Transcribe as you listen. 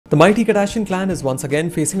The mighty Kardashian clan is once again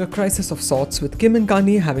facing a crisis of sorts, with Kim and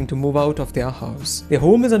Kanye having to move out of their house. Their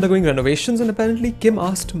home is undergoing renovations and apparently Kim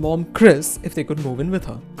asked mom Kris if they could move in with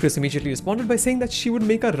her. Kris immediately responded by saying that she would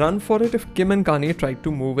make a run for it if Kim and Kanye tried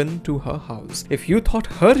to move into her house. If you thought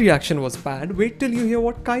her reaction was bad, wait till you hear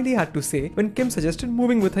what Kylie had to say when Kim suggested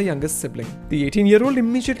moving with her youngest sibling. The 18-year-old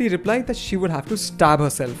immediately replied that she would have to stab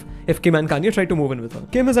herself if Kim and Kanye tried to move in with her.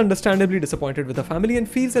 Kim is understandably disappointed with her family and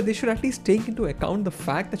feels that they should at least take into account the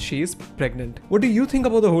fact that she is pregnant. What do you think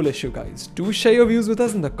about the whole issue, guys? Do share your views with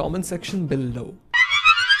us in the comment section below.